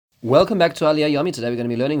Welcome back to Aliyah Yomi. Today we're going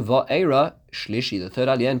to be learning Vaera Shlishi, the third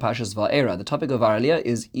Aliyah in Parshas Vaera. The topic of our Aliyah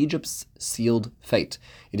is Egypt's sealed fate.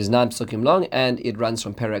 It is 9 psukim long and it runs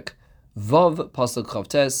from Perek Vav Pasuk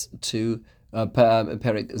Chavtes to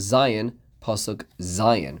Perek Zayin Pasuk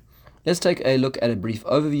Zayin. Let's take a look at a brief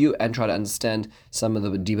overview and try to understand some of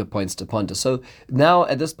the deeper points to ponder. So now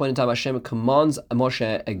at this point in time, Hashem commands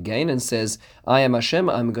Moshe again and says, I am Hashem,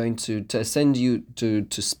 I'm going to send you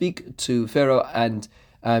to speak to Pharaoh and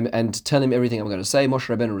tell him everything I'm going to say.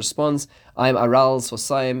 Moshe Rabbeinu responds, I am Aral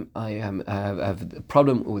Sosaim, I have a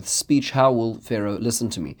problem with speech, how will Pharaoh listen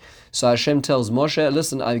to me? So Hashem tells Moshe,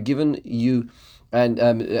 listen, I've given you and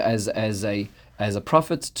as a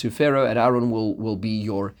prophet to Pharaoh, and Aaron will be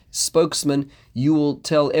your spokesman. You will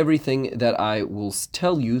tell everything that I will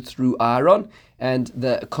tell you through Aaron, and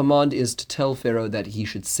the command is to tell Pharaoh that he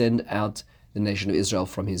should send out the nation of Israel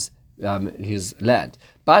from his land.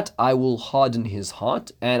 But I will harden his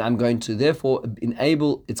heart, and I'm going to therefore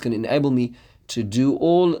enable me to do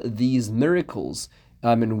all these miracles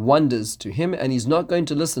and wonders to him, and he's not going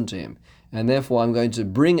to listen to him. And therefore I'm going to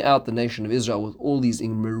bring out the nation of Israel with all these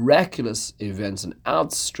miraculous events, an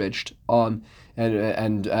outstretched arm,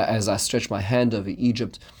 and as I stretch my hand over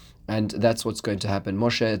Egypt, and that's what's going to happen.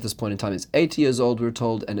 Moshe at this point in time is 80 years old, we're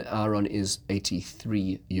told, and Aaron is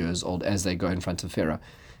 83 years old as they go in front of Pharaoh.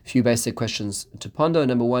 A few basic questions to ponder.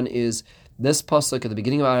 Number one is, this pasuk at the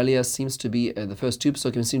beginning of our Aliyah seems to be, the first two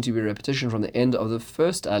pasukim seem to be a repetition from the end of the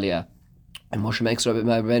first Aliyah. And Moshe makes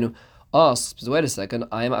Rabbeinu asks, wait a second,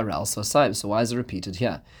 I am Aral Sosaim, so why is it repeated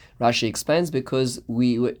here? Rashi explains, because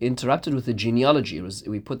we were interrupted with the genealogy.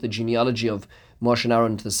 We put the genealogy of Moshe and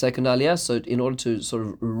Aaron into the second Aliyah, so in order to sort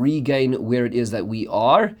of regain where it is that we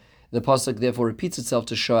are, the pasuk therefore repeats itself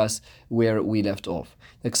to show us where we left off.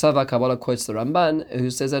 The Ksava Kabbalah quotes the Ramban, who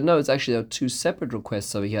says that no, it's actually there are two separate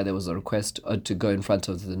requests over here. There was a request to go in front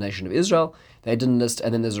of the nation of Israel. They didn't list,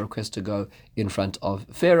 and then there's a request to go in front of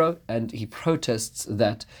Pharaoh, and he protests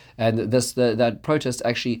that. And that protest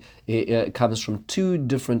actually comes from two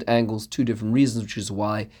different angles, two different reasons, which is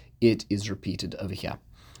why it is repeated over here.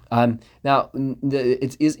 Now,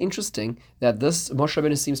 it is interesting that this Moshe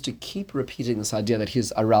Rabbeinu seems to keep repeating this idea that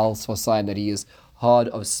he's Aral Sosaim, that he is hard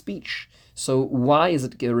of speech. So why is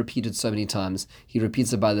it repeated so many times? He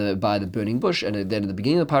repeats it by the burning bush, and then at the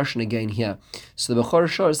beginning of the parsha again here. So the Bechor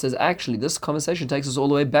Shor says, actually, this conversation takes us all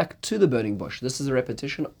the way back to the burning bush. This is a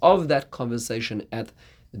repetition of that conversation at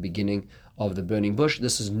the beginning of the burning bush.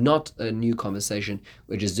 This is not a new conversation,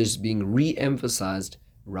 which is just being re-emphasized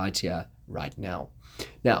right here, right now.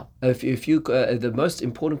 Now, if you the most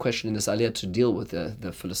important question in this aliyah to deal with,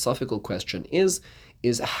 the philosophical question is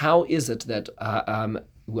how is it that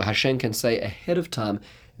Hashem can say ahead of time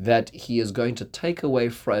that he is going to take away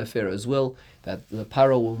Pharaoh's will, that the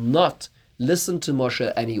Paro will not listen to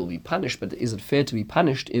Moshe and he will be punished? But is it fair to be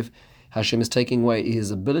punished if Hashem is taking away his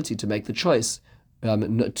ability to make the choice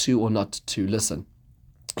to or not to listen?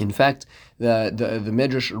 In fact, the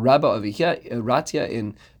Medrash Rabbah over here, Ratia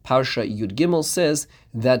in Parsha Yud Gimel, says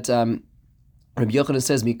that Rabbi Yochanan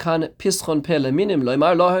says, "Mikan pischon pe leminim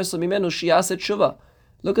loymar lo harsa mimenu shiaset shuva."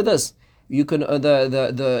 Look at this. You can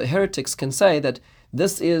the heretics can say that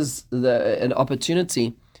this is an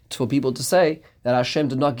opportunity for people to say that Hashem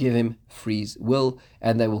did not give him free will,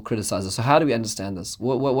 and they will criticize us. So how do we understand this?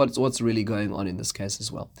 What's really going on in this case as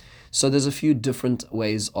well? So there's a few different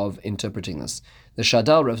ways of interpreting this. The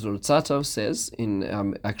Shadal Rav Rutzato says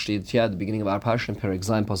in actually here at the beginning of our parsha in Perek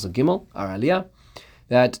Zayin Pasuk Gimel, our Aliyah,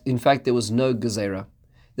 that in fact there was no gezerah.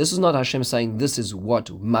 This is not Hashem saying this is what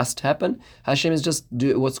must happen. Hashem is just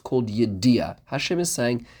doing what's called yediyah. Hashem is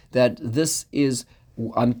saying that this is,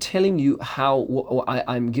 I'm telling you how,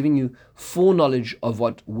 I'm giving you foreknowledge of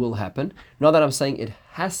what will happen. Not that I'm saying it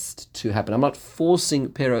has to happen. I'm not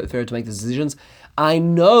forcing Pharaoh to make the decisions. I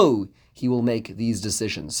know he will make these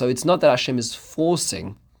decisions. So it's not that Hashem is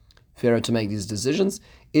forcing Pharaoh to make these decisions.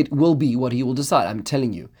 It will be what he will decide. I'm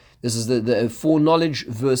telling you. This is the foreknowledge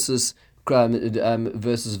versus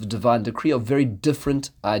divine decree of very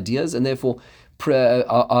different ideas, and therefore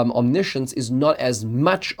omniscience is not as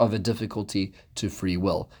much of a difficulty to free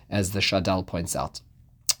will, as the Shadal points out.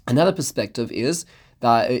 Another perspective is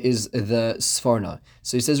the Sforno.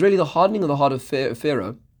 So he says really the hardening of the heart of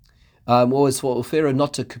Pharaoh was for Pharaoh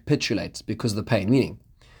not to capitulate because of the pain, meaning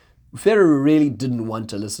Pharaoh really didn't want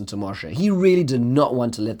to listen to Moshe. He really did not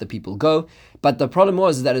want to let the people go, but the problem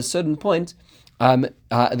was that at a certain point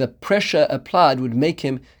the pressure applied would make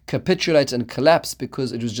him capitulate and collapse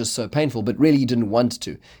because it was just so painful, but really he didn't want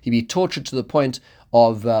to. He'd be tortured to the point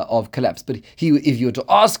of collapse. But if you were to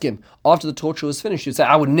ask him after the torture was finished, he'd say,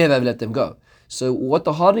 I would never have let them go. So what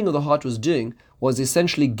the hardening of the heart was doing was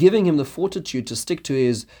essentially giving him the fortitude to stick to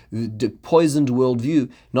his poisoned worldview,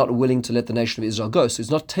 not willing to let the nation of Israel go. So it's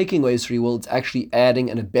not taking away his free will, it's actually aiding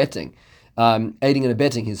and abetting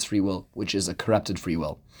his free will, which is a corrupted free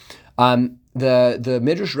will. The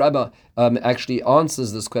Midrash Rabbah actually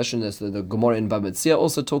answers this question. As the Gemara in Bava Metzia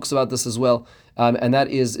also talks about this as well, and that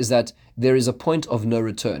is that there is a point of no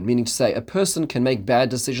return, meaning to say a person can make bad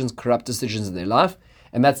decisions, corrupt decisions in their life,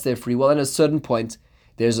 and that's their free will. And at a certain point,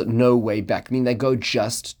 there's no way back. I mean, they go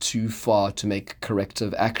just too far to make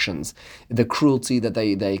corrective actions. The cruelty that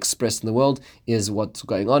they express in the world is what's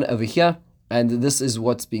going on over here, and this is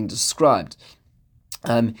what's being described.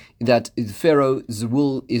 That Pharaoh's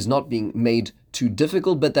rule is not being made too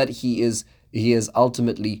difficult, but that he is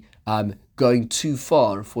ultimately going too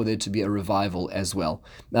far for there to be a revival as well.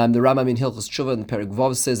 The Rambam in Hilchos Tshuva in Perek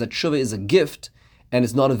Vav says that Tshuva is a gift and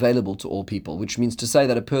it's not available to all people, which means to say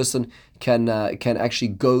that a person can actually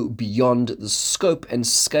go beyond the scope and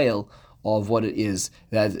scale of what it is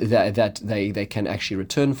that they can actually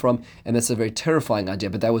return from, and that's a very terrifying idea,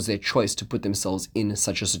 but that was their choice to put themselves in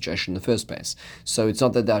such a situation in the first place. So it's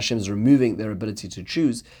not that Hashem is removing their ability to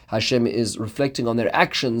choose. Hashem is reflecting on their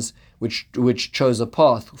actions, which chose a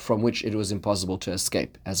path from which it was impossible to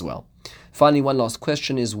escape as well. Finally, one last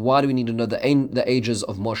question is, why do we need to know the ages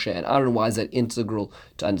of Moshe and Aaron? Why is that integral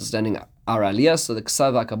to understanding our Aliyah? So the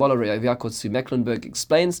Ksava Kabbalah Rav Yaakov Tzvi Mecklenburg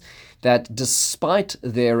explains that despite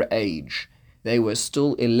their age, they were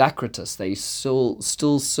still ilacritous. They still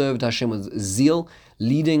served Hashem with zeal,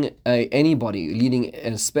 leading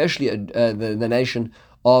especially the nation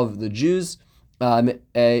of the Jews.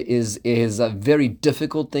 Is a very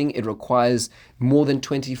difficult thing. It requires more than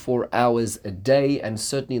 24 hours a day, and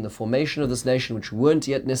certainly in the formation of this nation, which weren't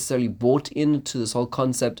yet necessarily bought into this whole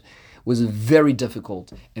concept, was a very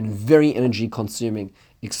difficult and very energy-consuming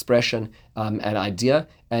expression and idea,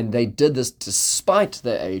 and they did this despite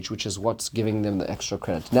their age, which is what's giving them the extra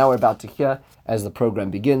credit. Now we're about to hear as the program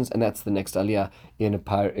begins, and that's the next Aliyah in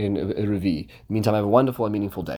Revi. Meantime, have a wonderful and meaningful day.